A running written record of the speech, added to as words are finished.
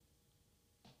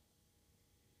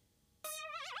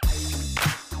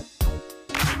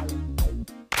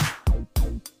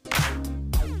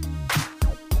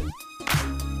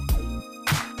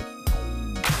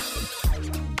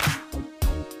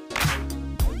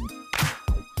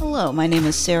Hello, my name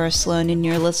is Sarah Sloan, and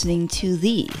you're listening to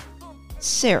The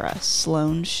Sarah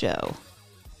Sloan Show.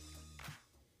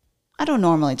 I don't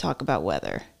normally talk about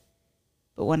weather,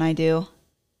 but when I do,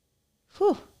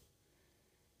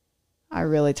 I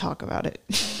really talk about it.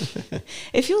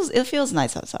 It feels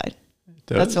nice outside.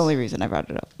 That's the only reason I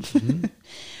brought it up. Mm-hmm.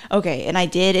 Okay, and I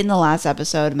did in the last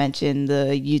episode mention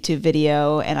the YouTube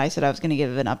video, and I said I was going to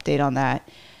give an update on that.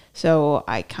 So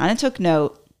I kind of took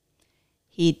note.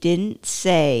 He didn't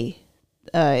say,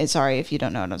 sorry if you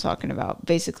don't know what I'm talking about.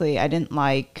 Basically, I didn't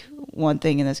like one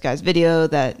thing in this guy's video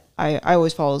that I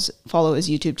always follow his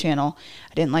YouTube channel.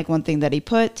 I didn't like one thing that he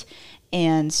put,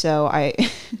 and so I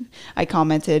I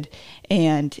commented,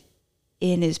 and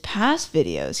in his past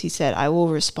videos, he said, I will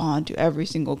respond to every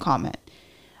single comment.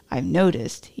 I've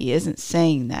noticed he isn't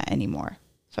saying that anymore,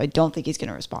 so I don't think he's going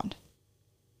to respond.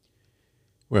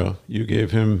 Well, you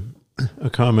gave him a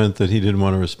comment that he didn't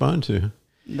want to respond to.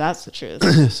 That's the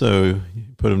truth. So you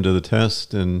put him to the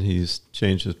test, and he's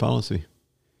changed his policy.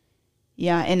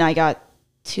 Yeah, and I got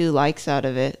 2 likes out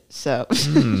of it, so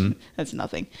that's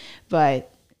nothing.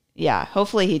 But yeah,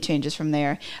 hopefully he changes from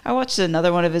there. I watched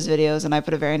another one of his videos, and I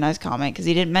put a very nice comment because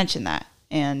he didn't mention that.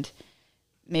 And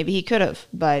maybe he could have,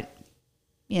 but,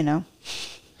 you know.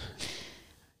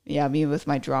 Yeah, me with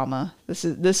my drama. This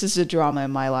is a drama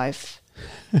in my life.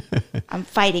 I'm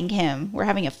fighting him. We're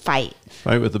having a fight.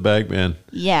 Fight with the bag man.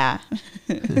 Yeah.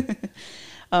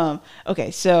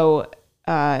 Okay, so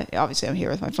obviously I'm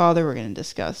here with my father. We're going to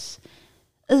discuss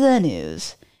the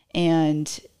news.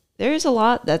 And there's a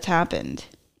lot that's happened.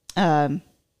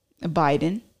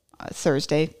 Biden,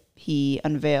 Thursday, he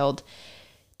unveiled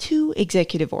 2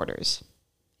 executive orders.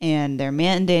 And they're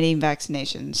mandating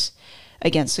vaccinations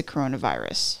against the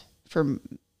coronavirus for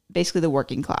basically the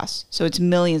working class. So it's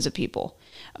millions of people.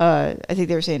 I think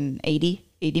they were saying 80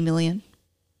 million.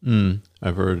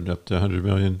 I've heard up to 100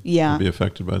 million will be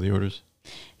affected by the orders.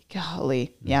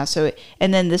 Golly. Yeah. So,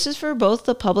 and then this is for both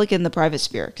the public and the private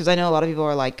sphere. Because I know a lot of people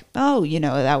are like, oh,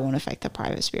 that won't affect the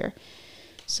private sphere.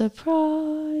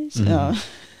 Surprise.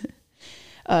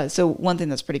 Mm-hmm. So one thing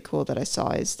that's pretty cool that I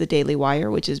saw is the Daily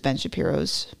Wire, which is Ben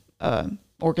Shapiro's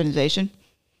organization.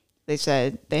 They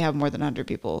said they have more than 100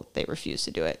 people. They refuse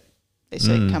to do it. They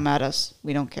say, come at us.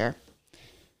 We don't care.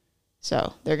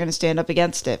 So they're going to stand up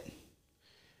against it.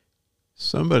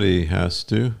 Somebody has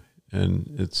to,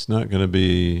 and it's not going to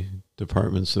be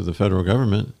departments of the federal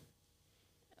government.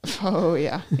 Oh,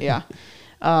 yeah, yeah.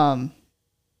 I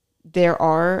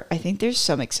think there's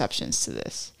some exceptions to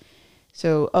this.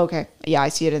 So, okay, yeah, I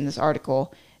see it in this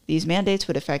article. These mandates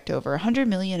would affect over 100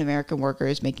 million American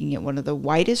workers, making it one of the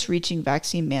widest-reaching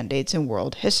vaccine mandates in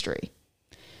world history.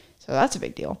 So that's a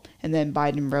big deal. And then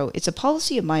Biden wrote, it's a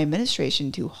policy of my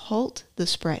administration to halt the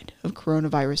spread of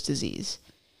coronavirus disease,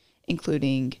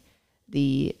 including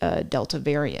the Delta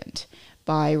variant,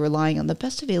 by relying on the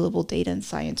best available data and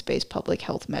science-based public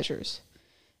health measures.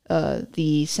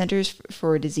 The Centers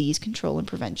for Disease Control and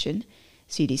Prevention,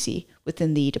 CDC,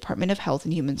 within the Department of Health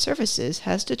and Human Services,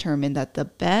 has determined that the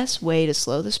best way to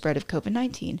slow the spread of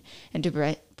COVID-19 and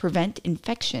to prevent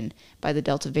infection by the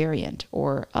Delta variant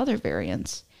or other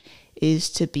variants is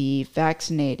to be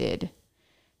vaccinated.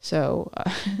 So,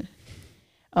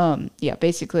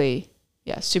 basically,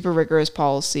 super rigorous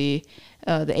policy.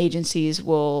 The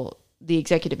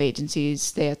executive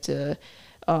agencies, they have to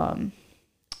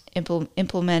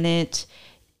implement it.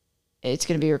 It's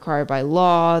going to be required by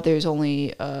law. There's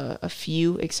only a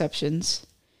few exceptions.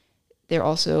 They're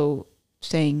also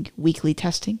saying weekly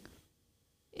testing.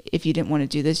 If you didn't want to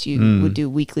do this, you would do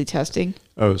weekly testing.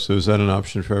 Oh, so is that an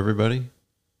option for everybody?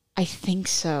 I think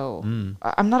so.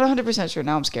 I'm not 100% sure.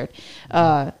 Now I'm scared.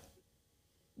 I'm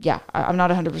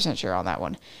not 100% sure on that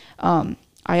one.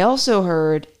 I also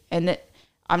heard, and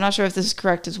I'm not sure if this is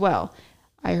correct as well,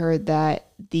 I heard that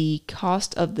the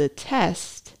cost of the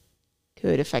test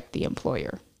could affect the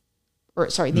employer.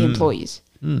 The employees.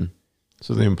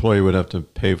 So the employee would have to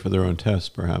pay for their own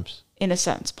test, perhaps. In a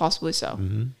sense, possibly so.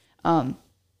 Mm-hmm.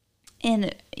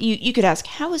 And you could ask,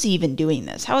 how is he even doing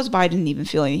this? How is Biden even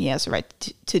feeling he has the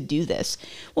right to do this?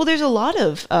 Well, there's a lot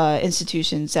of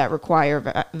institutions that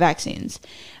require vaccines,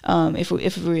 if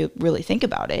we really think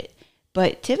about it.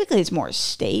 But typically it's more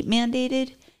state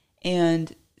mandated.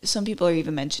 And some people are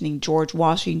even mentioning George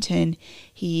Washington.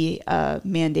 He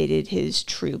mandated his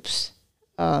troops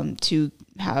to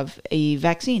have a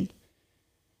vaccine.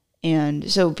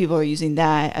 And so people are using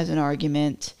that as an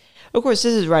argument. Of course,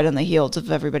 this is right on the heels of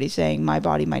everybody saying, my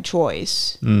body, my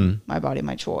choice. My body,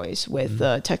 my choice with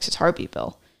the Texas heartbeat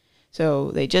bill.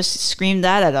 So they just screamed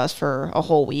that at us for a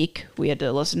whole week. We had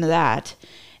to listen to that.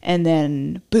 And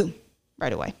then, boom,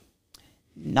 right away.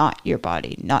 not your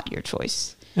body, not your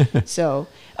choice. So,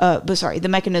 but sorry, the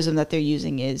mechanism that they're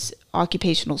using is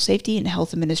Occupational Safety and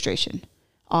Health Administration.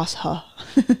 OSHA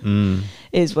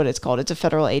is what it's called. It's a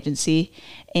federal agency.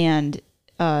 And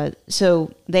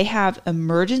so they have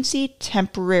emergency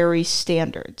temporary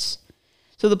standards.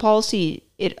 So the policy,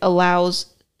 it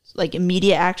allows like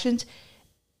immediate actions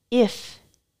if,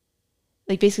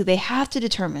 like basically they have to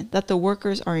determine that the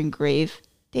workers are in grave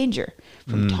danger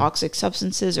from toxic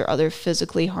substances or other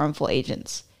physically harmful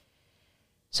agents.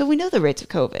 So we know the rates of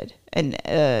COVID and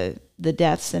the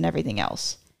deaths and everything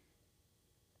else.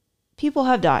 People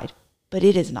have died, but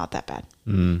it is not that bad.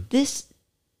 This,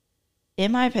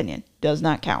 in my opinion, does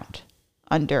not count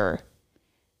under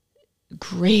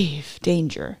grave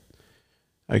danger.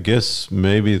 I guess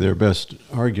maybe their best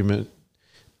argument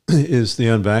is the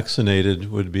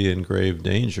unvaccinated would be in grave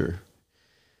danger.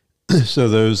 So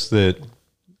those that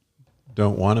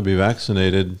don't want to be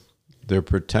vaccinated, they're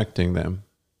protecting them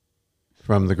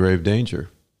from the grave danger.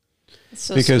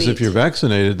 So because sweet. if you're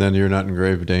vaccinated, then you're not in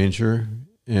grave danger.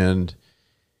 And,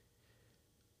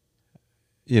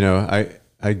 you know,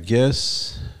 I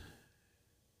guess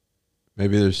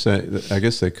maybe I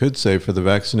guess they could say for the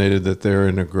vaccinated that they're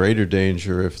in a greater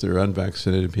danger if there are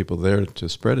unvaccinated people there to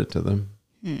spread it to them.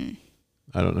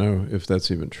 I don't know if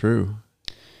that's even true.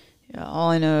 Yeah,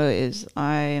 all I know is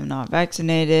I am not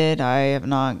vaccinated. I have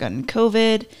not gotten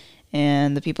COVID.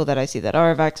 And the people that I see that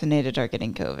are vaccinated are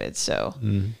getting COVID. So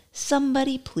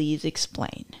somebody please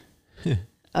explain.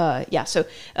 So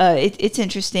it's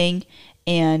interesting.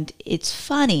 And it's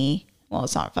funny. Well,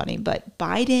 it's not funny. But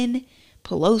Biden,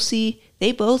 Pelosi,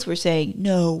 they both were saying,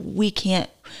 no, we can't.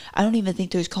 I don't even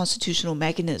think there's constitutional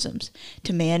mechanisms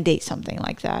to mandate something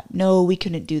like that. No, we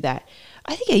couldn't do that.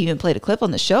 I think I even played a clip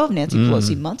on the show of Nancy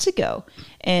Pelosi months ago.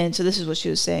 And so this is what she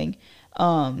was saying.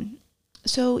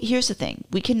 So here's the thing.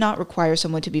 We cannot require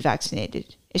someone to be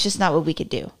vaccinated. It's just not what we could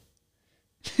do.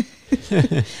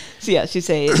 So yeah, she'd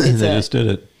say they just did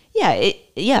it.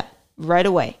 Yeah, right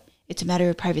away. It's a matter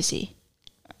of privacy.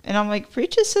 And I'm like,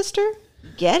 preach it, sister.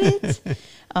 Get it?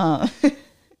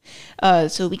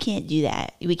 So we can't do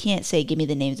that. We can't say, give me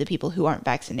the names of people who aren't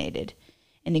vaccinated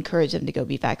and encourage them to go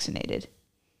be vaccinated.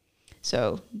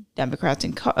 So Democrats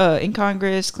in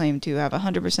Congress claim to have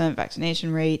 100%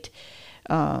 vaccination rate.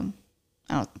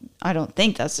 I don't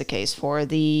think that's the case for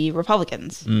the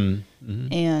Republicans.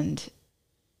 And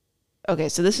okay,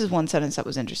 so this is one sentence that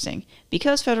was interesting.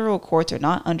 Because federal courts are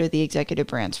not under the executive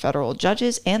branch, federal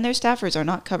judges and their staffers are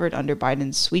not covered under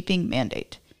Biden's sweeping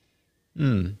mandate.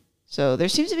 So there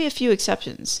seems to be a few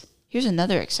exceptions. Here's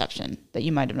another exception that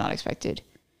you might have not expected.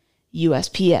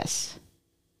 USPS.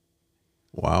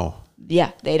 Wow.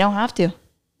 Yeah, they don't have to.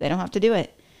 They don't have to do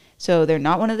it. So they're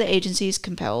not one of the agencies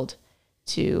compelled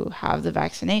to have the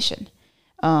vaccination.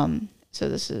 So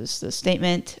this is the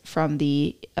statement from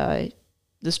the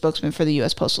spokesman for the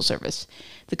U.S. Postal Service.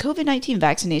 The COVID-19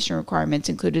 vaccination requirements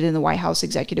included in the White House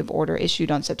executive order issued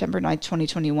on September 9,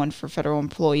 2021 for federal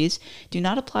employees do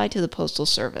not apply to the Postal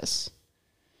Service.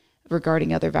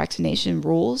 Regarding other vaccination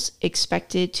rules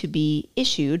expected to be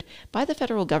issued by the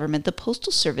federal government, the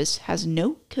Postal Service has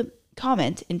no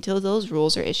comment until those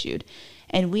rules are issued,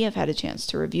 and we have had a chance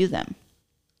to review them.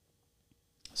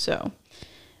 So,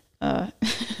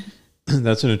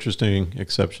 that's an interesting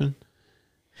exception.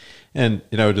 And,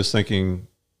 just thinking,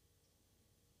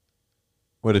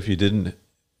 what if you didn't,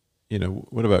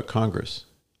 what about Congress?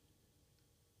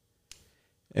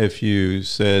 If you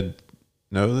said,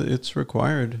 no, it's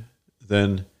required,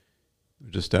 then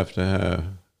we just have to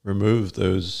remove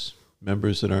those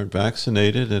members that aren't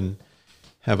vaccinated and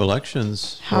have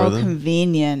elections how for them.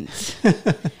 Convenient.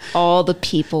 All the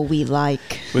people we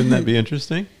like. Wouldn't that be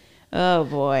interesting? Oh,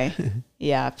 boy.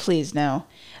 Yeah, please no.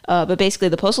 But basically,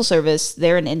 the Postal Service,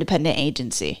 they're an independent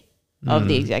agency of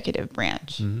the executive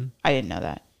branch. I didn't know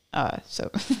that.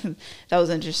 So that was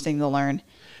interesting to learn.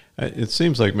 It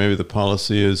seems like maybe the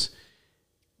policy is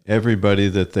everybody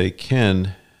that they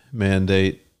can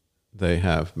mandate, they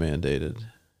have mandated.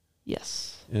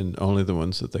 Yes. And only the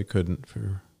ones that they couldn't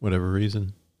for whatever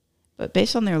reason. But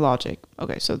based on their logic,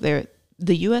 okay, so the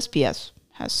USPS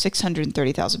has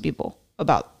 630,000 people,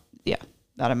 that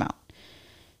amount,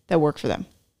 that work for them.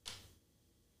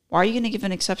 Why are you going to give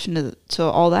an exception to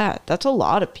all that? That's a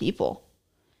lot of people.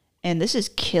 And this is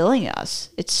killing us.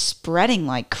 It's spreading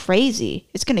like crazy.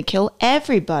 It's going to kill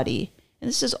everybody. And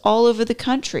this is all over the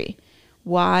country.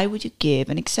 Why would you give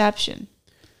an exception?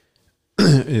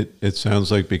 It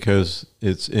sounds like because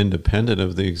it's independent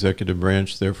of the executive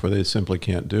branch, therefore they simply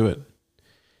can't do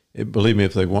it. Believe me,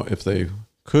 if they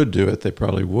could do it, they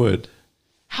probably would.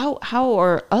 How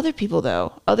are other people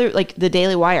though? Other like the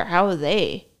Daily Wire, how are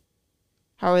they?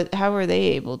 How are they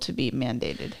able to be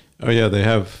mandated? Oh yeah, they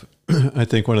have. I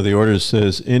think one of the orders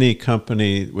says any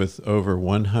company with over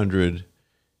 100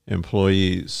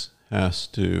 employees has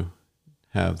to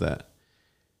have that.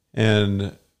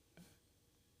 And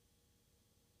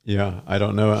yeah, I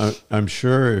don't know. I'm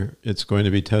sure it's going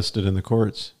to be tested in the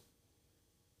courts.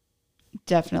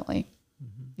 Definitely.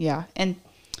 Yeah. And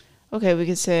okay, we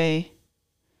could say,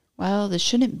 well, this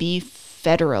shouldn't be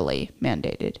federally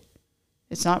mandated.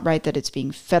 It's not right that it's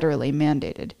being federally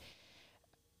mandated.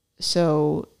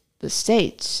 So the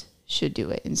states should do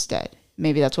it instead.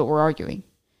 Maybe that's what we're arguing.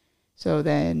 So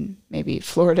then maybe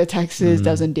Florida, Texas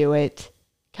doesn't do it.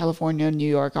 California, New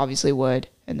York obviously would.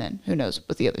 And then who knows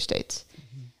with the other states.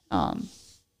 Of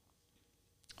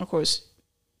course,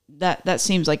 that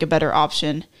seems like a better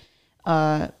option.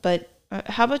 But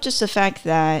how about just the fact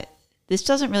that this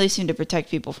doesn't really seem to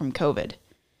protect people from COVID?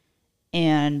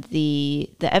 And the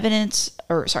evidence,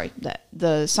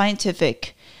 the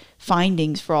scientific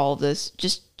findings for all of this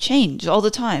just change all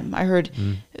the time. I heard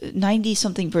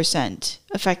 90-something%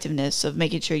 effectiveness of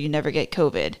making sure you never get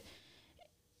COVID.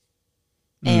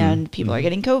 And people are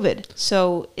getting COVID.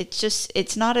 So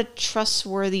it's not a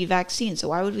trustworthy vaccine. So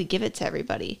why would we give it to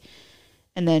everybody?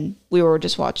 And then we were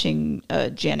just watching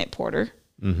Janet Porter.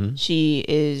 She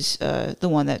is the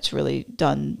one that's really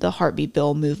done the Heartbeat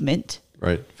Bill movement.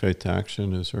 Right. Faith to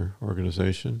Action is her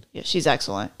organization. Yeah, she's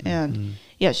excellent. And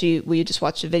we just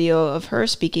watched a video of her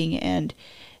speaking, and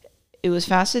it was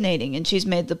fascinating. And she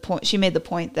made the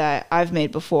point that I've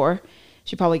made before.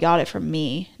 She probably got it from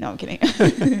me. No, I'm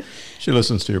kidding. She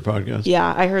listens to your podcast.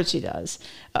 Yeah, I heard she does.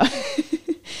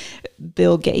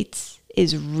 Bill Gates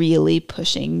is really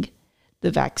pushing the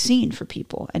vaccine for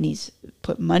people, and he's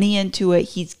put money into it.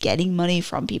 He's getting money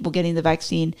from people getting the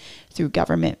vaccine through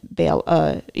government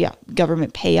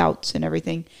government payouts and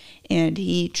everything. And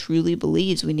he truly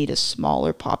believes we need a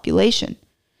smaller population.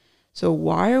 So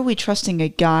why are we trusting a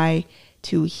guy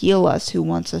to heal us who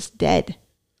wants us dead?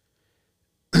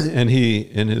 And he,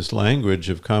 in his language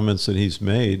of comments that he's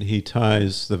made, he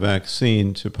ties the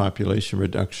vaccine to population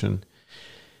reduction,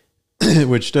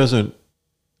 which doesn't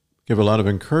give a lot of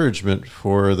encouragement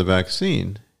for the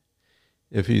vaccine.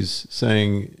 If he's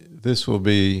saying this will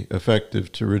be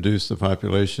effective to reduce the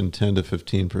population 10 to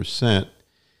 15%,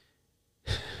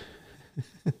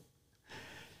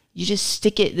 you just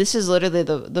stick it. This is literally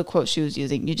the quote she was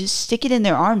using. You just stick it in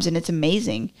their arms, and it's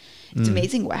amazing. It's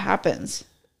amazing what happens.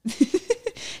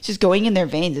 Just going in their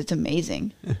veins. It's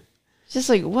amazing. It's just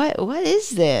like, what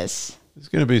is this? There's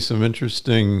going to be some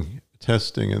interesting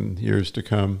testing in years to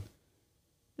come.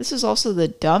 This is also the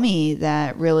dummy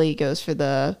that really goes for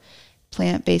the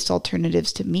plant-based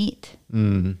alternatives to meat.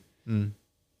 You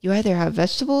either have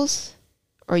vegetables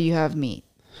or you have meat.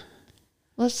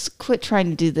 Let's quit trying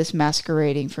to do this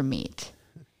masquerading for meat.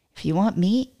 If you want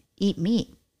meat, eat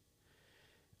meat.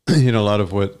 A lot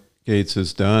of what Gates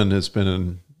has done has been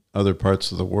in other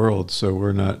parts of the world, so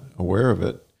we're not aware of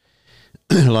it.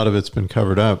 A lot of it's been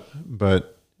covered up,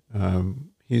 but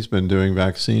he's been doing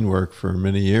vaccine work for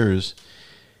many years.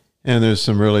 And there's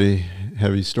some really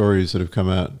heavy stories that have come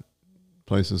out,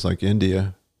 places like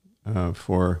India,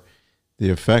 for the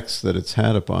effects that it's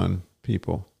had upon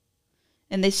people.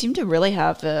 And they seem to really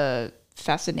have a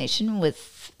fascination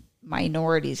with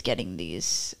minorities getting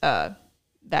these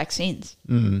vaccines.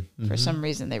 For some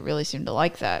reason, they really seem to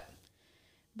like that.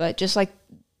 But just like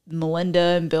Melinda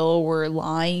and Bill were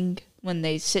lying when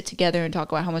they sit together and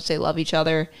talk about how much they love each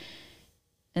other,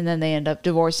 and then they end up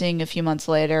divorcing a few months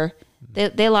later,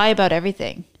 they lie about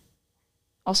everything.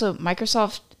 Also,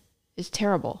 Microsoft is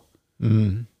terrible.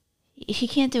 He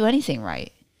can't do anything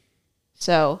right.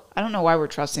 So I don't know why we're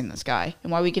trusting this guy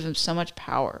and why we give him so much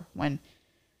power when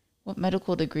what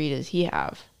medical degree does he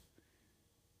have?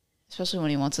 Especially when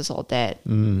he wants us all dead.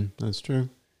 That's true.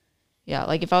 Yeah,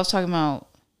 like if I was talking about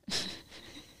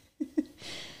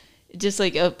just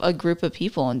like a group of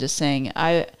people and just saying,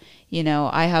 I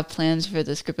have plans for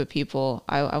this group of people.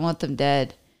 I want them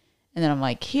dead. And then I'm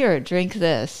like, here, drink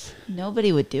this.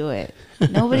 Nobody would do it.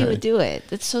 Nobody would do it.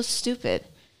 That's so stupid.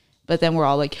 But then we're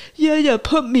all like, yeah,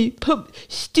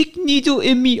 stick needle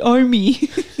in me army.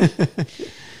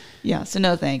 Yeah, so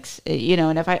no thanks.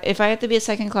 And if I have to be a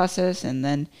second class citizen,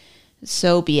 then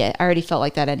so be it. I already felt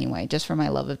like that anyway, just for my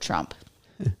love of Trump.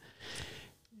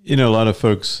 A lot of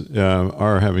folks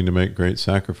are having to make great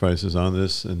sacrifices on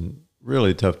this and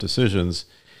really tough decisions.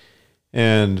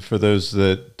 And for those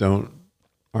that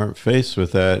aren't faced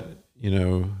with that,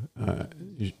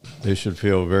 they should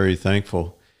feel very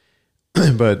thankful.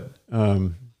 But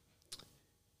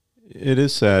it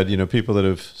is sad, people that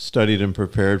have studied and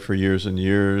prepared for years and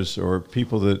years, or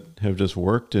people that have just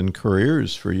worked in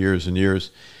careers for years and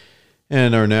years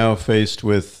and are now faced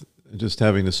with just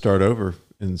having to start over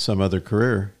in some other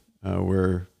career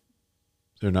where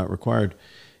they're not required,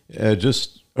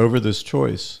 just over this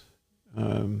choice.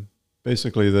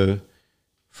 Basically, the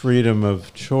freedom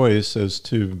of choice as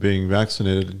to being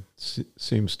vaccinated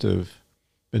seems to have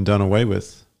been done away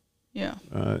with. Yeah.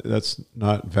 That's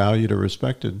not valued or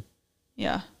respected.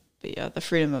 Yeah. But yeah, the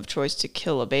freedom of choice to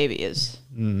kill a baby is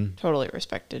totally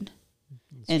respected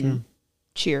and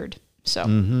cheered. So,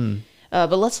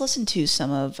 but let's listen to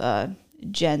some of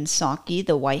Jen Psaki,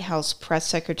 the White House press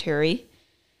secretary,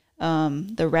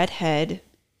 the redhead.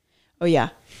 Oh, yeah.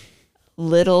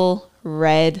 Little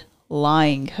Red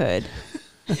Lying Hood.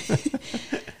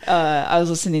 I was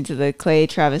listening to the Clay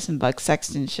Travis and Buck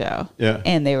Sexton show,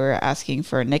 and they were asking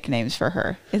for nicknames for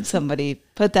her, and somebody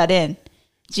put that in.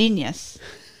 Genius.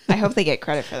 I hope they get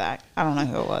credit for that. I don't know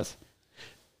who it was.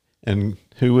 And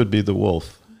who would be the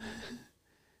wolf?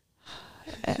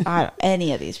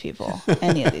 Any of these people.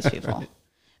 Right.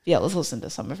 Yeah, let's listen to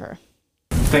some of her.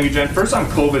 Thank you, Jen. First on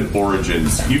COVID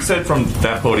origins. You've said from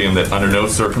that podium that under no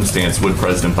circumstance would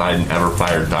President Biden ever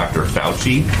fire Dr.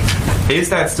 Fauci. Is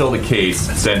that still the case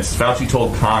since Fauci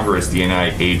told Congress the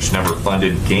NIH never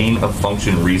funded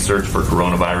gain-of-function research for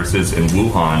coronaviruses in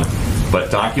Wuhan, but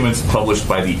documents published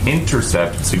by The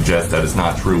Intercept suggest that is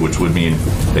not true, which would mean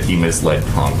that he misled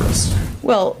Congress?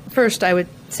 Well, first, I would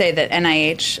say that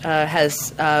NIH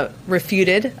has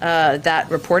refuted that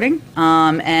reporting,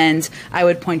 and I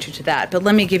would point you to that. But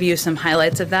let me give you some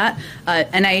highlights of that.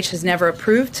 NIH has never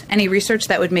approved any research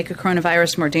that would make a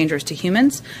coronavirus more dangerous to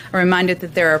humans. I'm reminded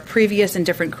that there are previous and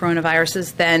different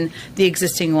coronaviruses than the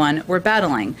existing one we're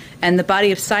battling. And the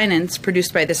body of science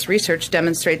produced by this research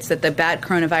demonstrates that the bad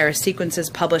coronavirus sequences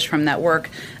published from that work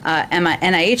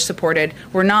NIH supported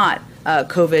were not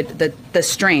COVID, the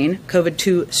strain,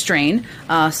 COVID-2 strain.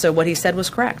 So what he said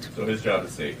was correct. So his job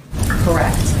is safe.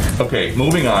 Correct. Okay,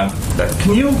 moving on.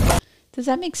 Can you... Does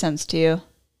that make sense to you?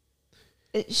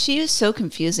 She is so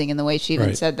confusing in the way she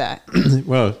even said that.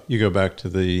 Well, you go back to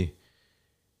the,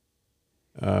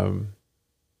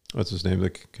 what's his name, the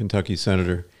Kentucky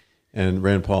senator, and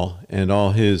Rand Paul, and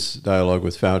all his dialogue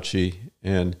with Fauci.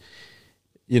 And,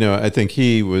 I think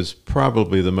he was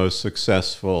probably the most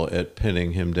successful at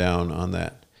pinning him down on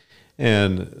that.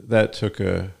 And that took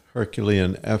a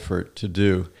Herculean effort to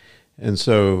do. And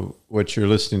so what you're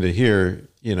listening to here,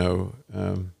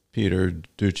 Peter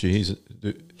Ducey,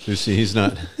 he's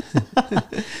not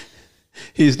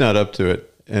he's not up to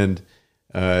it. And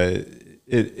I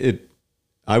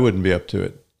wouldn't be up to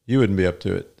it. You wouldn't be up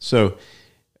to it. So,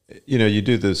 you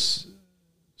do this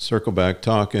circle back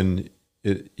talk and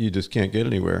you just can't get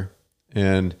anywhere.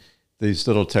 And these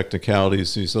little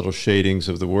technicalities, these little shadings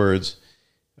of the words,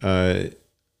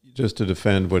 just to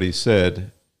defend what he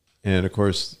said. And of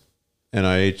course,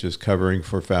 NIH is covering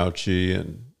for Fauci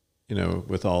and,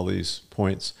 with all these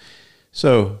points.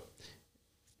 So,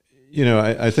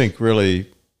 I think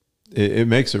really it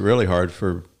makes it really hard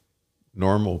for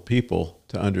normal people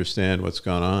to understand what's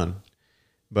gone on.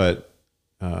 But,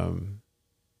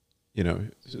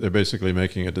 they're basically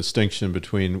making a distinction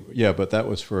between, but that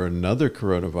was for another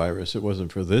coronavirus. It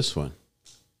wasn't for this one.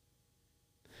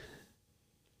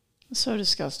 So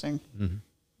disgusting. Mm-hmm.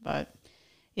 But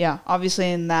yeah,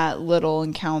 obviously in that little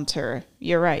encounter,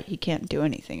 you're right. He can't do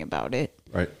anything about it.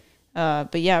 Right.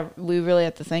 But yeah, we really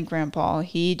have to thank Rand Paul.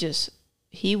 He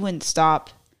wouldn't stop,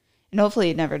 and hopefully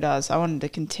he never does. I wanted to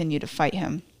continue to fight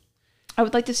him. I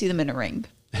would like to see them in a ring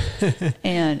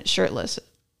and shirtless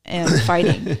and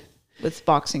fighting with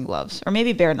boxing gloves, or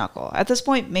maybe bare knuckle. At this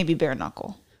point, maybe bare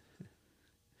knuckle.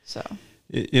 So,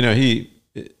 he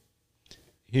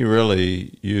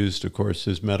really used, of course,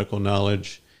 his medical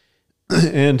knowledge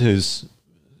and his,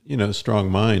 strong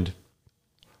mind,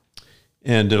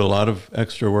 and did a lot of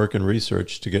extra work and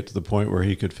research to get to the point where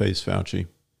he could face Fauci.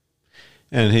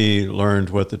 And he learned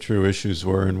what the true issues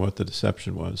were and what the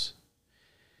deception was.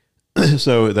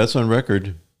 So that's on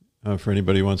record for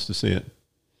anybody who wants to see it.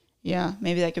 Yeah,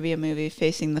 maybe that could be a movie,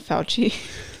 Facing the Fauci.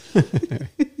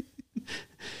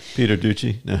 Peter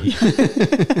Ducey? No.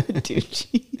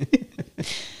 Ducey.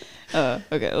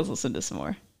 Okay, let's listen to some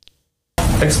more.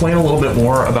 Explain a little bit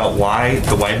more about why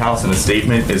the White House in a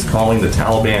statement is calling the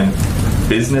Taliban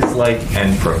businesslike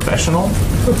and professional?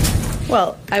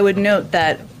 Well, I would note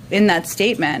that in that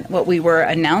statement, what we were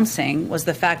announcing was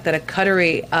the fact that a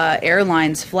Qatari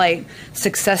Airlines flight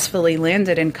successfully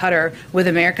landed in Qatar with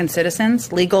American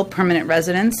citizens, legal permanent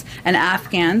residents, and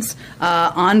Afghans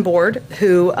on board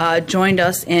who joined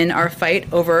us in our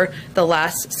fight over the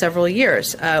last several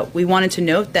years. We wanted to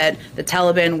note that the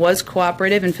Taliban was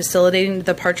cooperative in facilitating the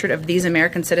departure of these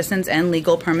American citizens and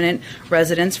legal permanent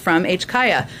residents from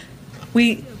HKIA.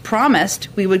 We promised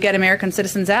we would get American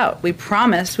citizens out. We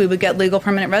promised we would get legal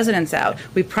permanent residents out.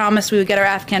 We promised we would get our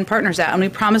Afghan partners out. And we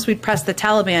promised we'd press the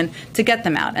Taliban to get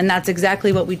them out. And that's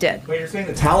exactly what we did. When you're saying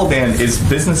the Taliban is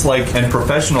businesslike and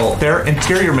professional, their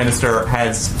interior minister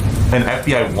has an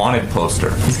FBI wanted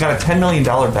poster. He's got a $10 million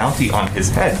bounty on his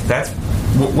head.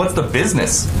 What's the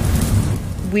business?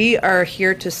 We are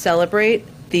here to celebrate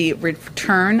the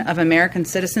return of American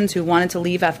citizens who wanted to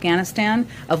leave Afghanistan,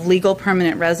 of legal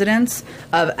permanent residents,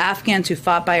 of Afghans who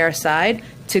fought by our side,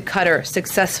 to Qatar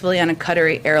successfully on a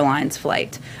Qatari Airlines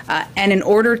flight. And in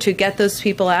order to get those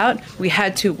people out, we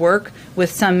had to work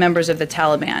with some members of the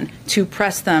Taliban to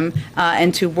press them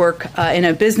and to work in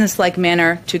a business-like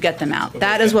manner to get them out.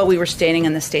 That is what we were stating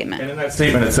in the statement. And in that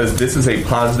statement it says this is a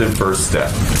positive first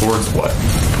step. Towards what?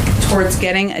 Towards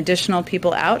getting additional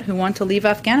people out who want to leave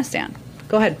Afghanistan.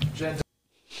 Go ahead.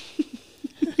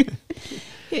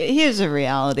 Here's a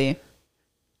reality.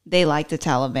 They like the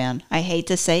Taliban. I hate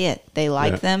to say it. They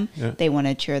like them. Yeah. They want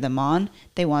to cheer them on.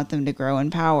 They want them to grow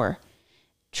in power.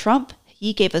 Trump,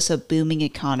 he gave us a booming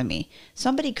economy.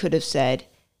 Somebody could have said,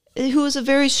 who was a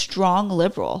very strong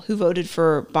liberal who voted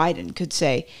for Biden, could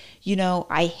say, you know,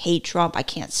 I hate Trump. I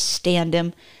can't stand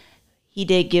him. He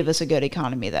did give us a good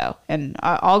economy, though. And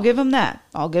I'll give him that.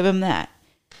 I'll give him that.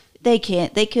 They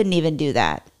couldn't even do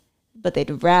that. But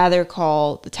they'd rather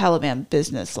call the Taliban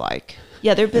business-like.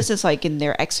 Yeah, they're business-like in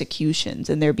their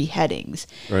executions and their beheadings.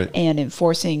 Right. And in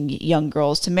forcing young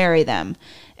girls to marry them.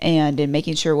 And in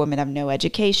making sure women have no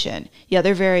education. Yeah,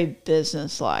 they're very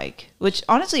business-like. Which,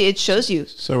 honestly, it shows you.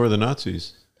 So were the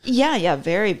Nazis. Yeah,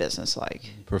 very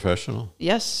business-like. Professional.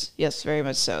 Yes, very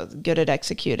much so. Good at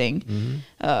executing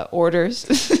orders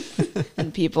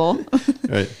and people.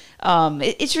 Right.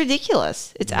 It's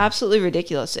ridiculous. It's absolutely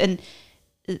ridiculous. And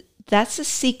that's the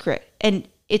secret. And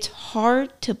it's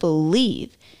hard to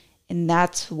believe. And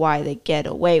that's why they get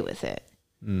away with it.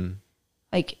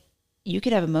 Like, you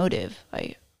could have a motive.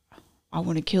 Like, I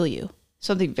want to kill you.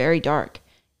 Something very dark.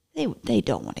 They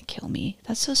don't want to kill me.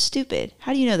 That's so stupid.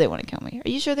 How do you know they want to kill me? Are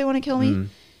you sure they want to kill me?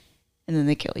 And then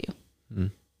they kill you.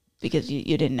 Because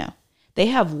you didn't know. They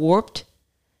have warped,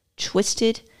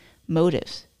 twisted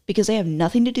motives. Because they have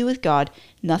nothing to do with God,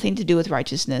 nothing to do with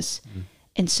righteousness.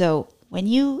 And so when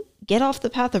you get off the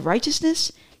path of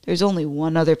righteousness, there's only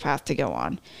one other path to go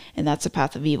on. And that's the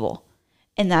path of evil.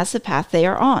 And that's the path they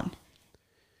are on.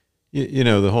 You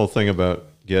know, the whole thing about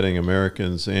getting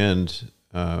Americans and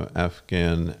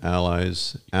Afghan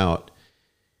allies out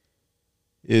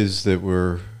is that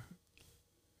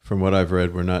from what I've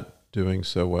read, we're not doing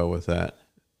so well with that.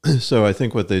 So I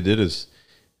think what they did is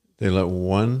they let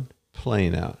one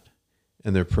plane out,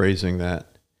 and they're praising that.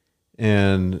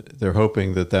 And they're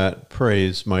hoping that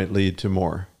praise might lead to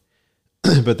more.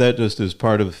 But that just is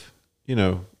part of,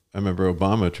 I remember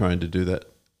Obama trying to do that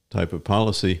type of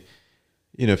policy.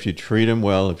 If you treat them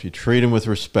well, if you treat them with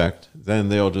respect, then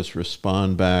they'll just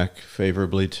respond back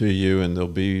favorably to you and they'll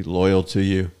be loyal to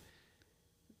you.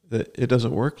 It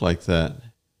doesn't work like that,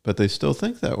 but they still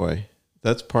think that way.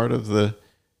 That's part of the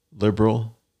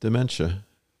liberal dementia.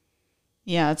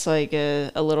 Yeah, it's like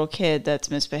a little kid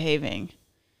that's misbehaving.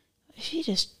 If you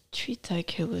just treat that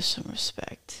kid with some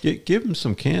respect. Give them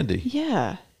some candy.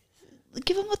 Yeah.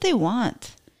 Give them what they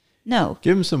want. No.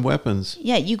 Give them some weapons.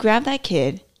 Yeah, you grab that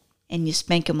kid and you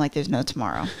spank him like there's no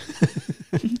tomorrow.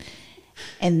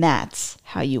 And that's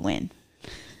how you win.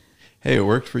 Hey, it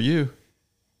worked for you.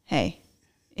 Hey,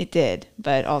 it did.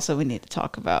 But also we need to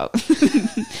talk about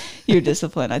your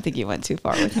discipline. I think you went too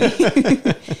far with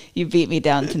me. You beat me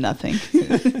down to nothing.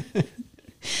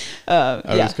 I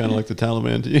was kind of like the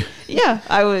Taliban to you. Yeah,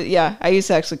 I was. Yeah, I used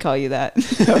to actually call you that.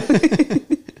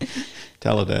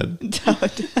 Taladad.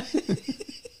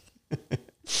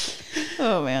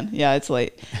 Oh man, yeah, it's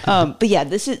late. But yeah,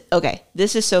 this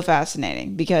is so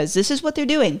fascinating because this is what they're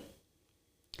doing.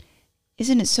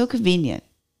 Isn't it so convenient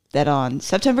that on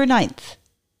September 9th,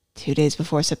 2 days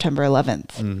before September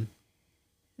 11th,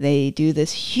 they do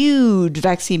this huge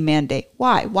vaccine mandate?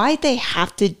 Why? Why'd they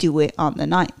have to do it on the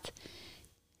 9th?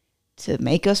 To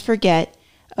make us forget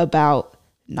about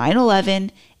 9/11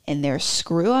 and their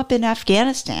screw up in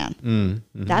Afghanistan.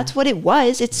 That's what it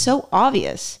was. It's so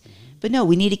obvious. But no,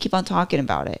 we need to keep on talking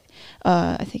about it.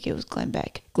 I think it was Glenn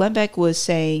Beck. Glenn Beck was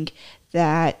saying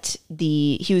that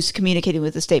he was communicating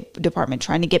with the State Department,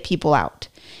 trying to get people out.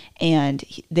 And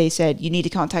they said, you need to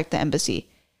contact the embassy.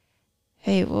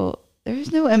 Hey, well,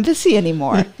 there's no embassy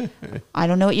anymore. I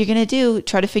don't know what you're going to do.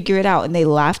 Try to figure it out. And they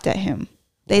laughed at him.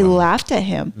 They laughed at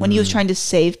him when he was trying to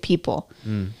save people.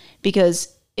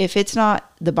 Because if it's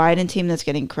not the Biden team that's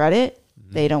getting credit,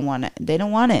 they don't want it. They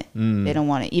don't want it. They don't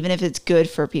want it. Even if it's good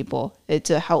for people, it's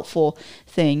a helpful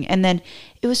thing. And then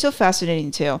it was so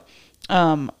fascinating too.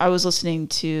 I was listening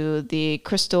to the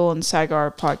Crystal and Sagar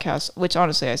podcast, which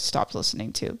honestly I stopped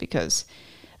listening to because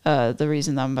the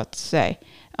reason that I'm about to say.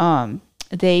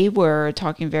 They were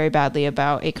talking very badly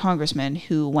about a congressman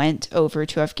who went over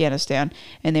to Afghanistan,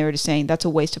 and they were just saying that's a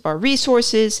waste of our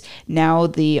resources. Now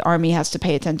the army has to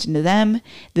pay attention to them.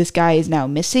 This guy is now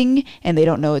missing, and they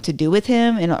don't know what to do with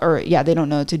him, they don't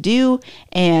know what to do.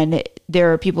 And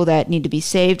there are people that need to be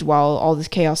saved while all this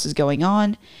chaos is going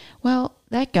on. Well,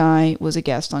 that guy was a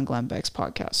guest on Glenn Beck's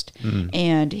podcast,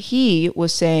 and he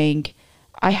was saying,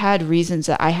 I had reasons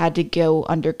that I had to go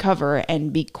undercover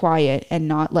and be quiet and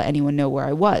not let anyone know where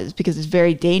I was because it's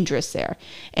very dangerous there.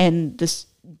 And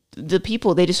the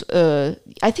people, they just,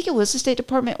 I think it was the State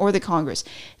Department or the Congress,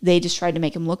 they just tried to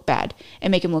make him look bad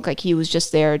and make him look like he was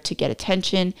just there to get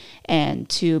attention and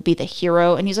to be the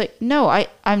hero. And he's like, no,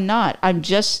 I'm not. I'm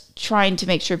just trying to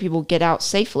make sure people get out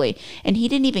safely. And he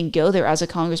didn't even go there as a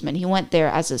congressman. He went there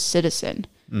as a citizen.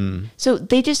 So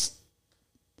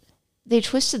they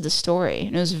twisted the story,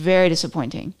 and it was very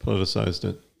disappointing. Politicized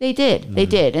it. They did. They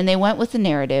did. And they went with the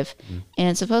narrative,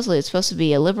 and supposedly it's supposed to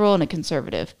be a liberal and a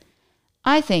conservative.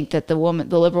 I think that the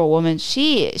liberal woman,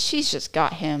 she's just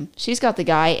got him. She's got the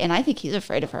guy, and I think he's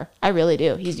afraid of her. I really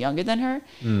do. He's younger than her,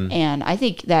 and I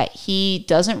think that he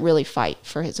doesn't really fight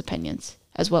for his opinions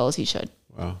as well as he should.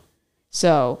 Wow.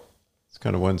 So It's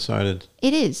kind of one-sided.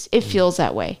 it is. It feels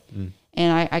that way.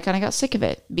 And I kind of got sick of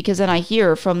it because then I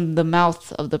hear from the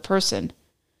mouth of the person.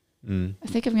 I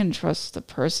think I'm going to trust the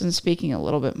person speaking a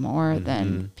little bit more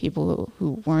than people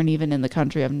who weren't even in the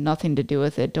country, have nothing to do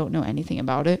with it, don't know anything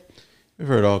about it. We've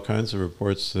heard all kinds of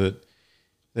reports that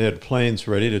they had planes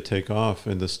ready to take off,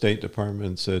 and the State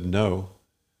Department said, no,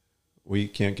 we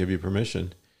can't give you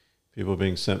permission. People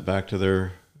being sent back to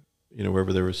their,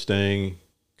 wherever they were staying,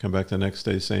 come back the next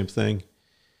day, same thing.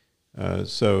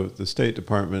 So the State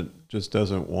Department just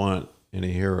doesn't want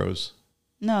any heroes.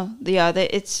 No,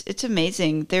 it's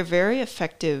amazing. They're very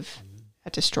effective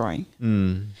at destroying.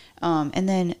 And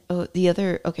then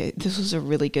this was a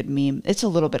really good meme. It's a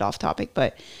little bit off topic,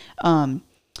 but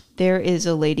there is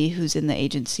a lady who's in the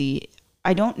agency.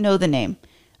 I don't know the name.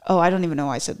 Oh, I don't even know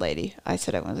why I said lady. I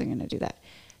said I wasn't going to do that.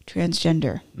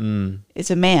 Transgender.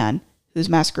 It's a man who's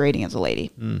masquerading as a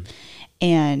lady.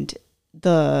 And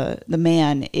the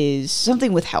man is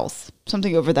something with health,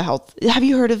 something over the health. Have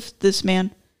you heard of this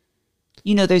man?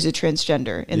 There's a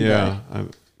transgender in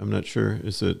I'm not sure.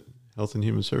 Is it Health and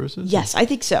Human Services? Yes, I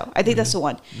think so. I think that's the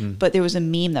one. But there was a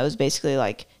meme that was basically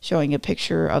like showing a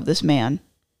picture of this man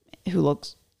who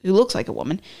looks like a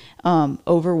woman,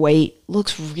 overweight,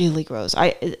 looks really gross.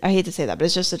 I hate to say that, but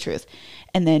it's just the truth.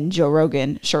 And then Joe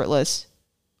Rogan, shirtless,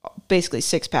 basically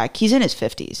six-pack. He's in his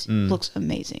 50s. Looks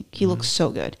amazing. He looks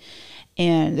so good.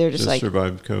 And they're just like...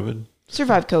 survived COVID?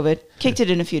 Survived COVID. Kicked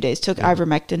it in a few days. Took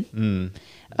ivermectin.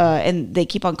 And they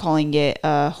keep on calling it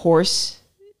horse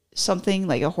something,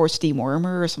 like a horse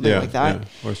dewormer or something like that. Yeah,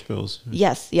 horse pills.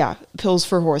 Yes, yeah. Pills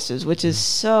for horses, which is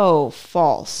so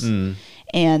false.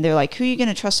 And they're like, who are you going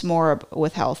to trust more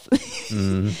with health?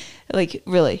 Like,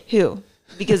 really, who?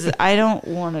 Because I don't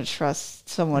want to trust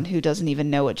someone who doesn't even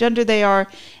know what gender they are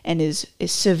and is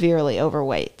severely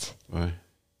overweight. Why?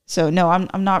 So no,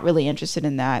 I'm not really interested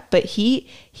in that. But he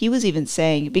was even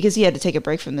saying, because he had to take a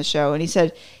break from the show, and he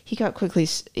said he got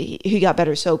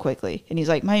better so quickly. And he's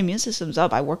like, my immune system's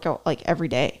up. I work out like every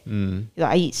day.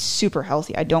 I eat super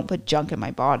healthy. I don't put junk in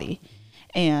my body.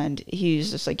 And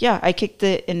he's just like, yeah, I kicked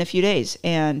it in a few days,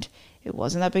 and it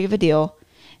wasn't that big of a deal.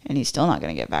 And he's still not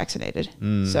going to get vaccinated.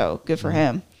 So good for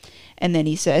him. And then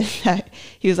he said that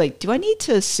he was like, do I need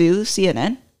to sue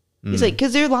CNN? He's like,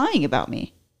 because they're lying about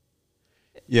me.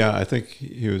 Yeah, I think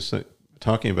he was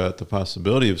talking about the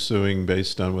possibility of suing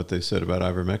based on what they said about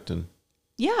ivermectin.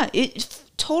 Yeah, it's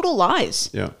total lies.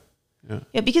 Yeah,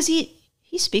 because he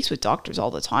speaks with doctors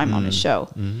all the time on his show.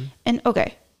 And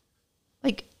okay,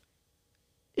 like,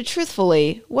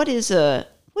 truthfully, what is a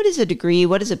degree?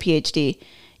 What is a PhD?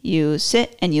 You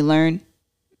sit and you learn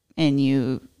and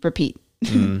you repeat.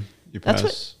 You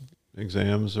pass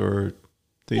exams or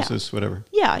thesis, whatever.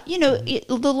 Yeah,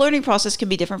 the learning process can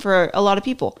be different for a lot of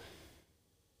people.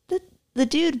 The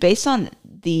dude, based on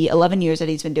the 11 years that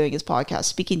he's been doing his podcast,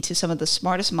 speaking to some of the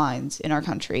smartest minds in our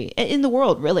country, in the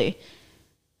world, really.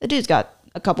 The dude's got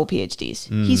a couple PhDs.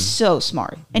 He's so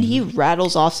smart. And he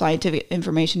rattles off scientific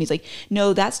information. He's like,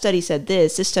 no, that study said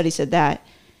this study said that.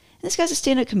 And this guy's a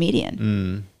stand-up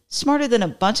comedian. Smarter than a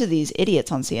bunch of these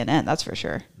idiots on CNN, that's for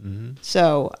sure.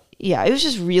 So, yeah, it was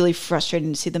just really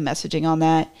frustrating to see the messaging on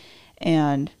that.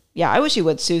 And, yeah, I wish he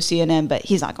would sue CNN, but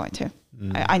he's not going to.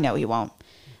 I know he won't.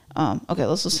 Okay,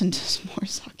 let's listen to some more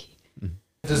Saki.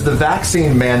 Does the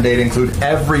vaccine mandate include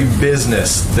every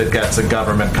business that gets a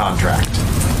government contract?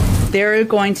 There are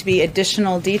going to be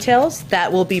additional details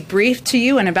that will be briefed to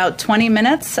you in about 20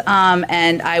 minutes,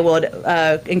 and I would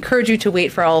encourage you to wait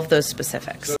for all of those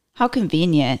specifics. How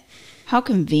convenient. How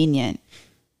convenient.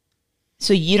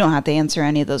 So you don't have to answer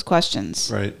any of those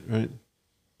questions. Right, right.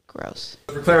 Gross.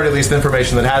 For clarity, at least the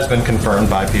information that has been confirmed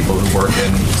by people who work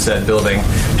in said building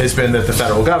has been that the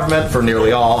federal government, for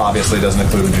nearly all, obviously doesn't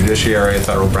include the judiciary, the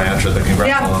federal branch, or the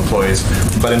congressional employees,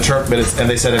 but and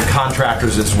they said in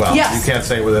contractors as well. Yes. You can't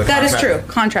say whether that is true.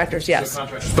 Contractors, yes.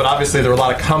 But obviously there are a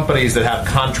lot of companies that have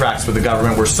contracts with the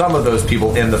government where some of those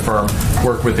people in the firm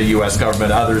work with the U.S.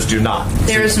 government, others do not.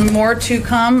 There's more to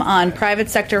come on private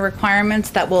sector requirements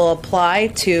that will apply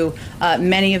to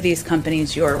many of these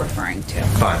companies you're referring to.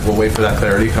 Fine. We'll wait for that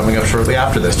clarity coming up shortly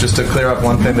after this. Just to clear up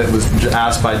one thing that was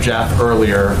asked by Jeff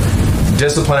earlier,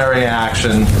 disciplinary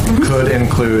action could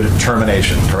include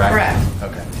termination, correct? Correct.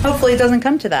 Okay. Hopefully it doesn't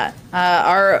come to that.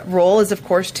 Our role is, of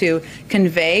course, to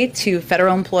convey to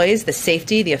federal employees the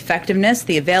safety, the effectiveness,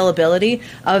 the availability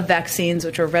of vaccines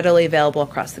which are readily available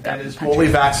across the government. And is fully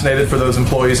vaccinated for those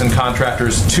employees and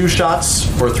contractors 2 shots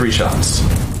or 3 shots?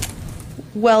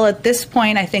 Well, at this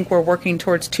point, I think we're working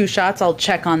towards 2 shots. I'll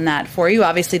check on that for you.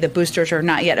 Obviously, the boosters are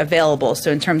not yet available.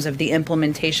 So in terms of the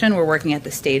implementation, we're working at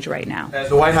the stage right now. As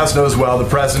the White House knows well, the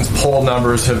president's poll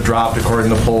numbers have dropped according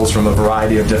to polls from a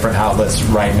variety of different outlets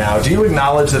right now. Do you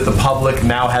acknowledge that the public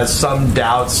now has some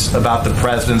doubts about the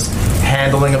president's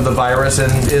handling of the virus?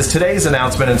 And is today's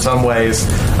announcement in some ways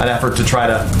an effort to try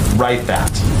to right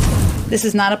that? This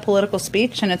is not a political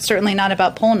speech, and it's certainly not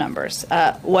about poll numbers.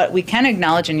 What we can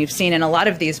acknowledge, and you've seen in a lot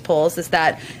of these polls, is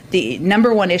that the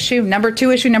number 1 issue, number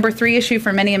 2 issue, number 3 issue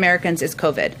for many Americans is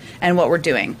COVID and what we're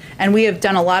doing. And we have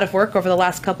done a lot of work over the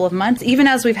last couple of months, even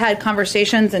as we've had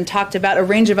conversations and talked about a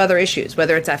range of other issues,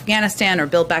 whether it's Afghanistan or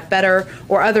Build Back Better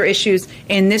or other issues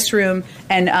in this room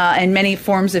and many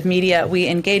forms of media we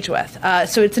engage with.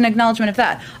 So it's an acknowledgement of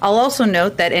that. I'll also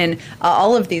note that in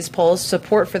all of these polls,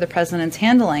 support for the president's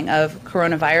handling of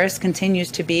coronavirus continues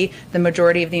to be the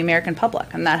majority of the American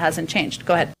public, and that hasn't changed.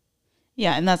 Go ahead.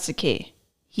 Yeah, and that's the key.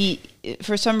 He,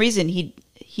 for some reason, he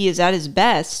is at his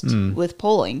best with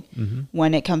polling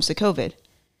when it comes to COVID.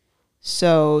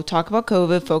 So talk about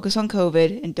COVID, focus on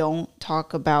COVID, and don't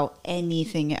talk about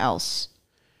anything else.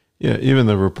 Yeah, even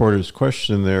the reporter's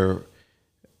question there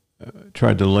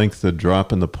tried to link the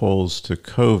drop in the polls to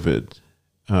COVID,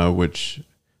 which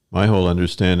my whole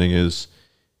understanding is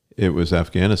it was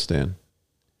Afghanistan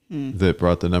that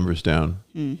brought the numbers down.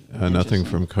 Nothing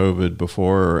from COVID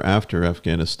before or after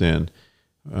Afghanistan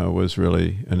was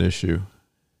really an issue.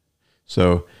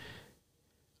 So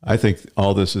I think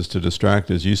all this is to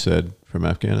distract, as you said, from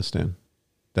Afghanistan.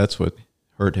 That's what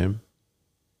hurt him.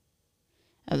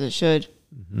 As it should.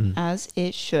 As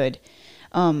it should.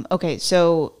 Okay,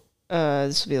 so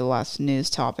this will be the last news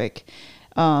topic.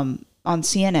 On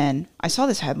CNN, I saw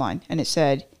this headline, and it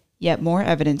said, "Yet more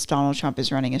evidence Donald Trump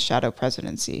is running a shadow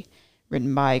presidency,"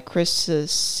 written by Chris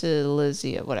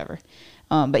Silizia, whatever.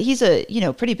 But he's a,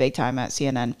 pretty big time at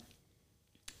CNN.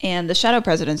 And the shadow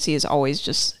presidency is always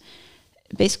just,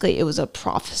 basically it was a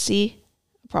prophecy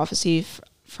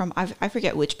from, I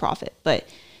forget which prophet, but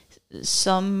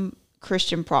some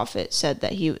Christian prophet said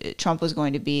that Trump was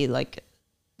going to be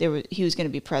he was going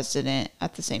to be president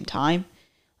at the same time,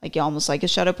 almost like a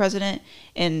shadow president.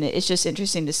 And it's just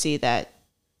interesting to see that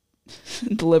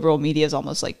the liberal media is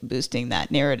almost boosting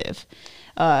that narrative.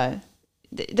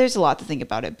 There's a lot to think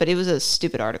about it, but it was a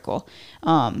stupid article.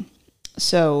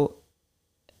 So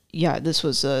yeah, this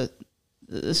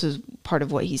is part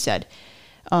of what he said.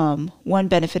 One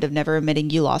benefit of never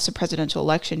admitting you lost a presidential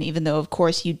election, even though of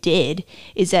course you did,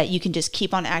 is that you can just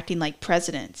keep on acting like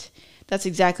president. That's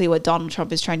exactly what Donald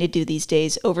Trump is trying to do these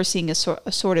days, overseeing a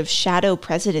sort of shadow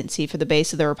presidency for the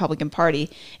base of the Republican Party,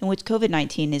 in which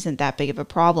COVID-19 isn't that big of a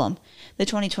problem. The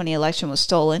 2020 election was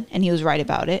stolen, and he was right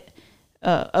about it,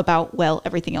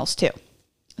 everything else too.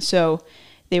 So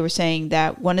they were saying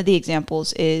that one of the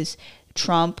examples is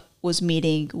Trump was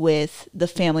meeting with the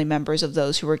family members of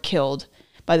those who were killed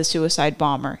by the suicide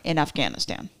bomber in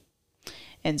Afghanistan.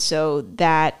 And so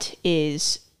that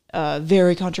is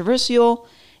very controversial.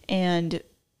 And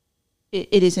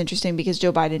it is interesting because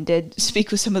Joe Biden did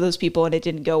speak with some of those people and it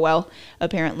didn't go well.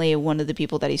 Apparently, one of the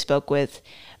people that he spoke with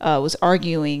was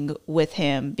arguing with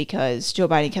him because Joe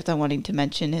Biden kept on wanting to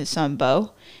mention his son,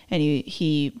 Beau. And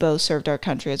Beau served our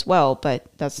country as well, but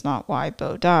that's not why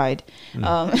Beau died.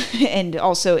 And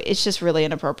also, it's just really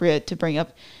inappropriate to bring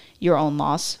up your own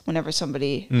loss whenever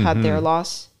somebody had their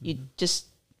loss.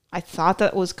 I thought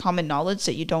that was common knowledge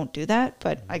that you don't do that,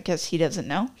 but I guess he doesn't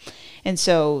know. And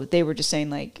so they were just saying,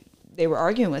 like, they were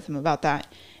arguing with him about that,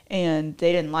 and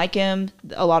they didn't like him.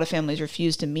 A lot of families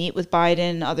refused to meet with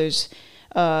Biden. Others,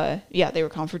 they were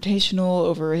confrontational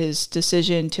over his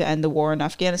decision to end the war in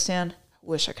Afghanistan. I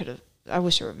wish there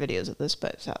were videos of this,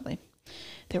 but sadly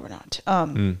there were not.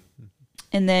 And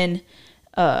then,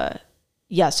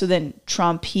 so then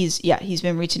Trump, he's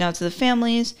been reaching out to the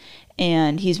families,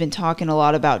 and he's been talking a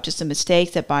lot about just the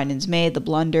mistakes that Biden's made, the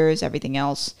blunders, everything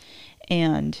else.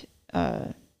 And,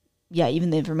 even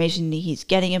the information he's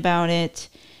getting about it.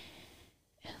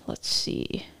 Let's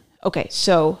see. Okay,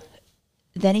 so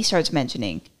then he starts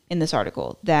mentioning in this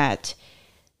article that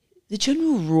the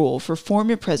general rule for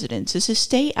former presidents is to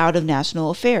stay out of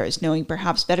national affairs, knowing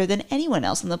perhaps better than anyone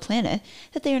else on the planet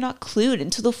that they are not clued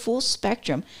into the full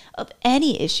spectrum of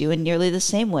any issue in nearly the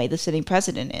same way the sitting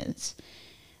president is.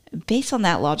 Based on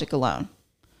that logic alone,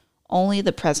 only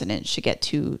the president should get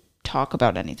to talk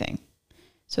about anything.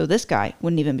 So this guy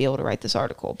wouldn't even be able to write this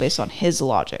article based on his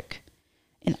logic.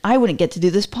 And I wouldn't get to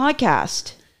do this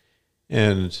podcast.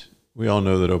 And we all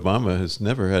know that Obama has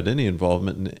never had any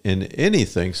involvement in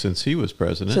anything since he was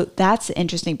president. So that's the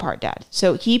interesting part, Dad.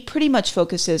 So he pretty much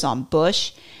focuses on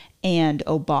Bush and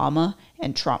Obama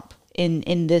and Trump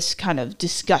in this kind of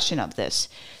discussion of this.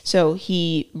 So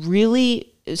he really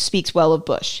speaks well of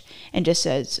Bush and just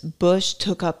says, Bush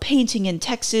took up painting in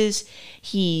Texas.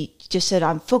 He just said,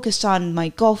 I'm focused on my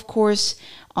golf course,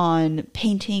 on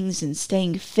paintings and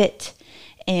staying fit.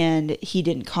 And he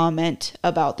didn't comment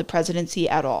about the presidency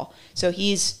at all. So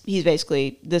he's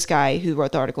basically this guy who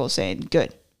wrote the article saying,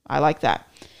 good, I like that.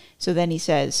 So then he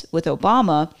says, with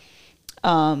Obama,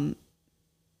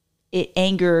 it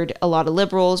angered a lot of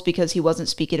liberals because he wasn't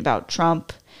speaking about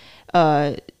Trump,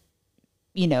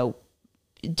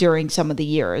 during some of the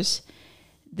years.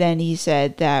 Then he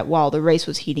said that while the race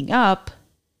was heating up,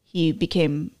 he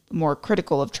became more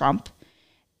critical of Trump.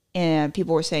 And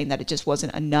people were saying that it just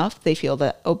wasn't enough. They feel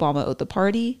that Obama owed the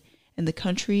party and the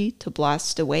country to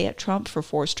blast away at Trump for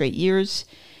 4 straight years.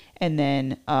 And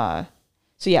then,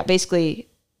 basically,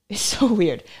 it's so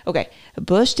weird. Okay,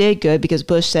 Bush did good because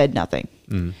Bush said nothing.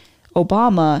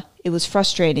 Obama, it was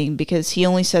frustrating because he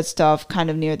only said stuff kind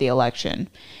of near the election.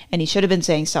 And he should have been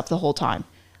saying stuff the whole time.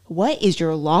 What is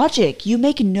your logic? You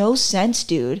make no sense,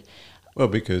 dude. Well,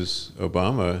 because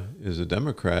Obama is a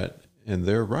Democrat and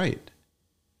they're right.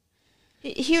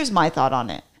 Here's my thought on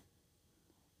it.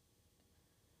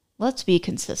 Let's be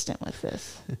consistent with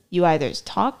this. You either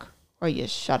talk or you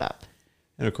shut up.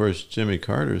 And of course, Jimmy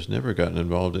Carter's never gotten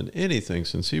involved in anything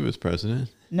since he was president.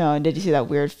 No, and did you see that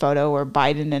weird photo where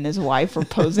Biden and his wife were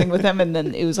posing with him, and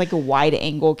then it was like a wide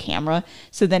angle camera,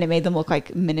 so then it made them look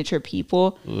like miniature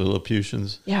people.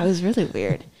 Lilliputians. Yeah, it was really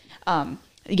weird.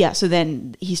 So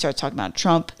then he starts talking about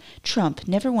Trump. Trump,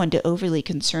 never one to overly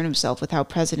concern himself with how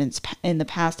presidents in the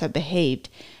past have behaved,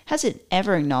 hasn't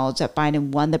ever acknowledged that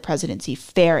Biden won the presidency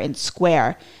fair and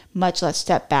square, much less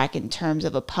step back in terms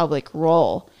of a public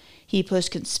role. He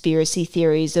pushed conspiracy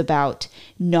theories about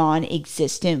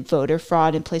non-existent voter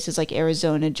fraud in places like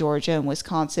Arizona, Georgia, and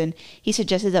Wisconsin. He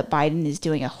suggested that Biden is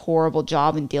doing a horrible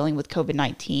job in dealing with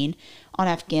COVID-19. On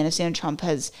Afghanistan, Trump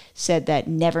has said that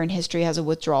never in history has a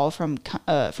withdrawal from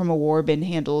a war been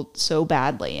handled so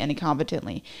badly and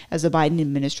incompetently as the Biden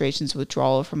administration's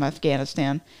withdrawal from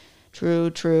Afghanistan.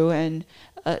 True, and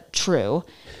true.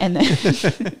 And then,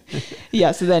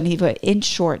 so then he put, in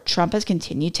short, Trump has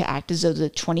continued to act as though the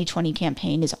 2020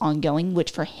 campaign is ongoing,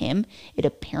 which for him, it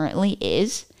apparently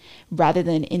is, rather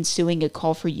than ensuing a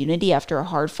call for unity after a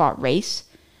hard-fought race.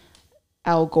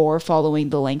 Al Gore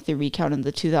following the lengthy recount in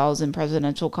the 2000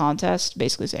 presidential contest,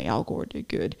 basically saying Al Gore did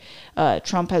good.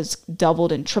 Trump has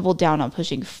doubled and tripled down on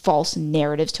pushing false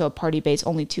narratives to a party base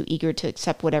only too eager to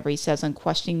accept whatever he says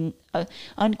unquestioningly.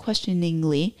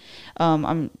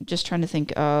 I'm just trying to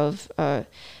think of...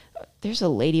 there's a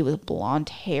lady with blonde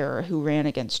hair who ran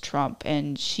against Trump,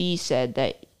 and she said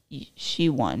that she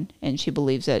won, and she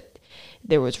believes that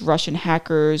there was Russian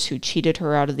hackers who cheated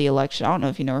her out of the election. I don't know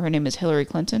if you know her name is Hillary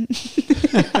Clinton.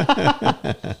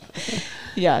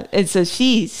 Yeah, and so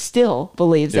she still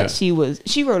believes that she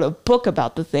wrote a book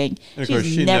about the thing. And of course,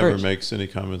 she never makes any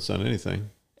comments on anything.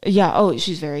 Yeah. Oh,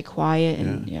 she's very quiet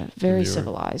and very Demure.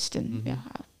 civilized and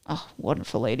oh,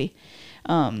 wonderful lady.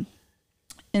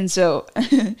 And so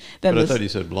then But I thought you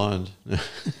said blonde.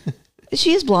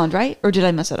 she is blonde, right? Or did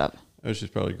I mess it up? Oh, she's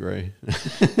probably gray.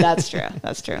 That's true.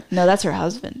 That's true. No, that's her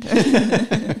husband.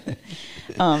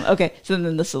 Okay, so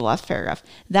then this is the last paragraph.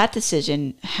 That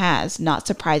decision has, not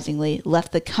surprisingly,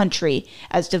 left the country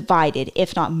as divided,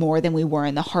 if not more than we were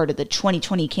in the heart of the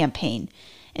 2020 campaign,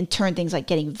 and turned things like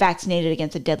getting vaccinated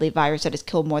against a deadly virus that has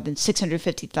killed more than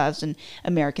 650,000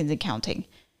 Americans and counting.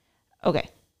 Okay,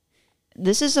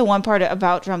 this is the one part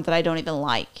about Trump that I don't even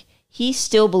like. He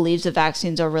still believes the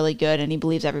vaccines are really good, and he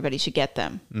believes everybody should get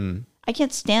them. I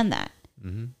can't stand that.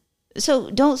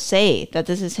 So don't say that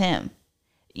this is him.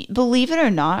 Believe it or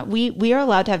not, we are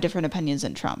allowed to have different opinions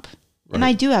than Trump. Right. And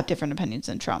I do have different opinions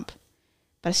than Trump.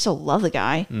 But I still love the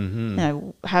guy.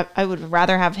 And I would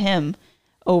rather have him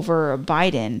over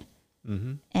Biden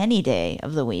any day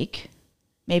of the week.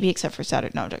 Maybe except for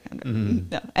Saturday. No,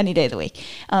 no, any day of the week.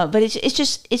 But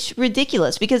it's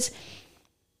ridiculous because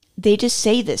they just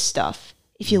say this stuff.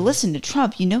 If you listen to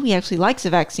Trump, you know he actually likes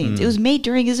the vaccines. It was made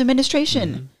during his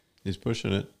administration. He's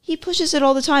pushing it. He pushes it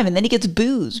all the time, and then he gets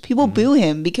boos. People boo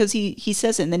him because he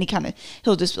says it, and then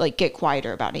he'll just like get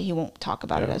quieter about it. He won't talk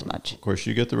about it as much. Of course,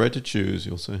 you get the right to choose,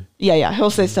 you'll say. Yeah, he'll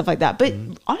say stuff like that. But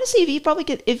honestly,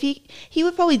 he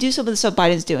would probably do some of the stuff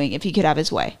Biden's doing if he could have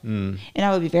his way. And I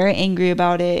would be very angry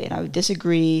about it, and I would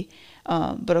disagree.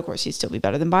 But of course, he'd still be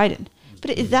better than Biden.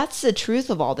 But that's the truth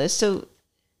of all this. So,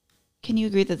 can you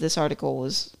agree that this article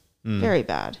was very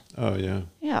bad? Oh yeah.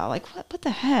 Yeah, like what the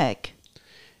heck?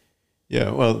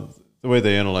 Yeah, well, the way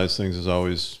they analyze things is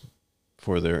always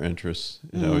for their interests.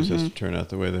 It always has to turn out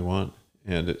the way they want,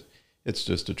 and it's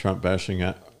just a Trump bashing,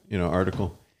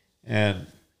 article, and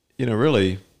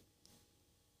really,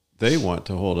 they want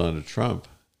to hold on to Trump.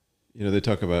 They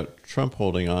talk about Trump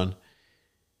holding on.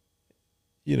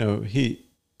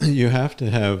 You have to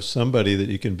have somebody that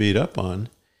you can beat up on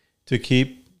to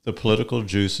keep the political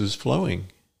juices flowing,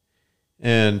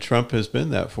 and Trump has been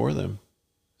that for them.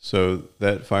 So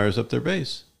that fires up their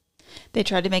base. They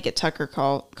tried to make it Tucker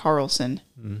Carlson.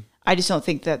 I just don't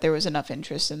think that there was enough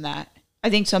interest in that. I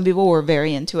think some people were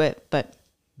very into it, but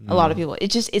a lot of people,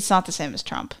 it's not the same as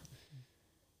Trump.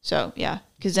 So, yeah,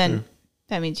 because then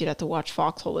that means you'd have to watch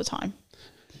Fox all the time.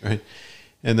 Right.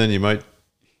 And then you might,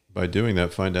 by doing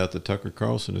that, find out that Tucker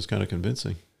Carlson is kind of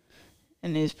convincing.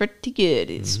 And he's pretty good.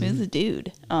 He's smooth as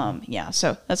dude. Yeah,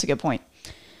 so that's a good point.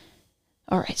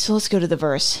 All right, so let's go to the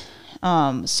verse.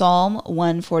 Psalm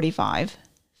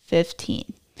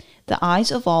 145:15. The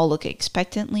eyes of all look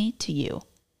expectantly to you,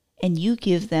 and you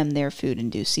give them their food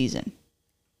in due season.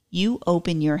 You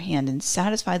open your hand and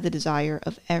satisfy the desire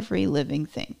of every living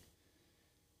thing.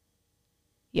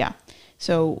 Yeah.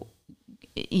 So,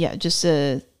 yeah, just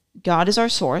God is our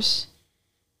source,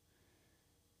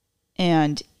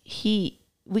 and we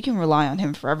can rely on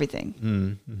him for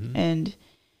everything. And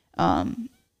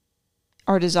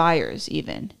our desires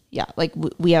even. Yeah, like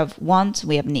we have wants,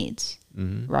 we have needs,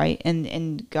 right?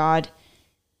 And God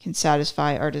can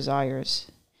satisfy our desires.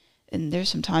 And there's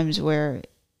some times where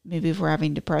maybe if we're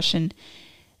having depression,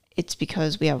 it's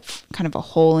because we have kind of a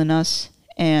hole in us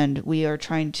and we are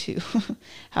trying to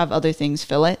have other things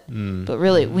fill it. But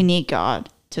really, we need God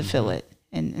to fill it.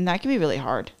 And that can be really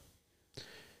hard.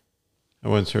 I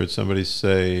once heard somebody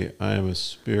say, I am a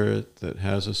spirit that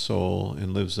has a soul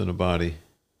and lives in a body.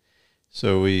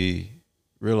 So we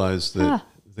realize that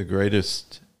the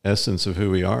greatest essence of who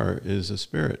we are is a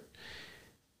spirit.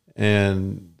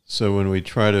 And so when we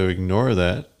try to ignore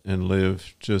that and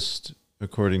live just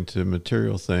according to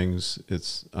material things,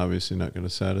 it's obviously not going to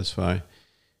satisfy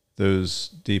those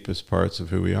deepest parts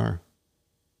of who we are.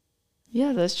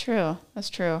 Yeah, that's true. That's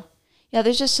true. Yeah,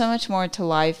 there's just so much more to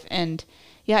life. And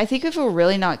yeah, I think if we're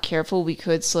really not careful, we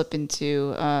could slip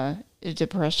into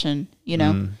depression,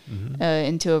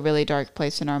 into a really dark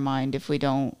place in our mind if we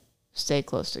don't stay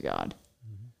close to God.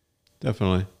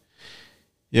 Definitely.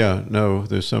 Yeah, no,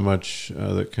 there's so much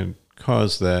that can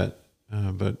cause that.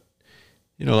 But,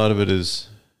 a lot of it is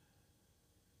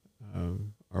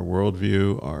our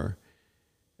worldview, our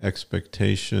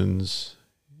expectations.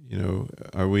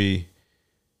 Are we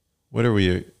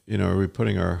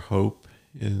putting our hope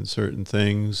in certain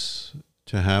things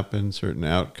to happen, certain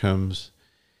outcomes?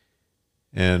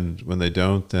 And when they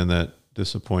don't, then that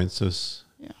disappoints us.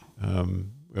 Yeah.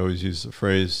 We always use the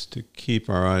phrase to keep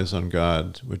our eyes on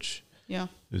God, which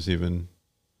there's even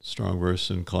a strong verse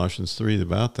in Colossians 3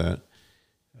 about that,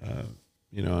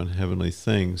 on heavenly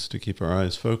things, to keep our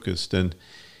eyes focused. And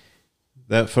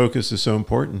that focus is so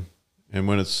important. And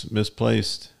when it's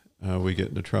misplaced, we get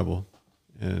into trouble.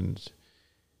 And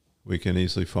we can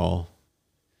easily fall.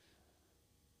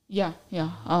 Yeah.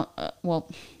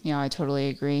 I totally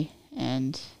agree.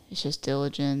 And it's just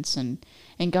diligence, and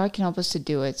God can help us to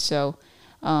do it. So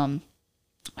I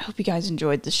hope you guys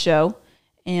enjoyed the show,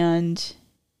 and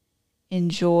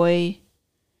enjoy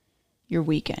your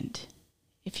weekend,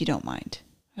 if you don't mind.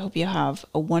 I hope you have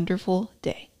a wonderful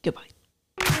day. Goodbye.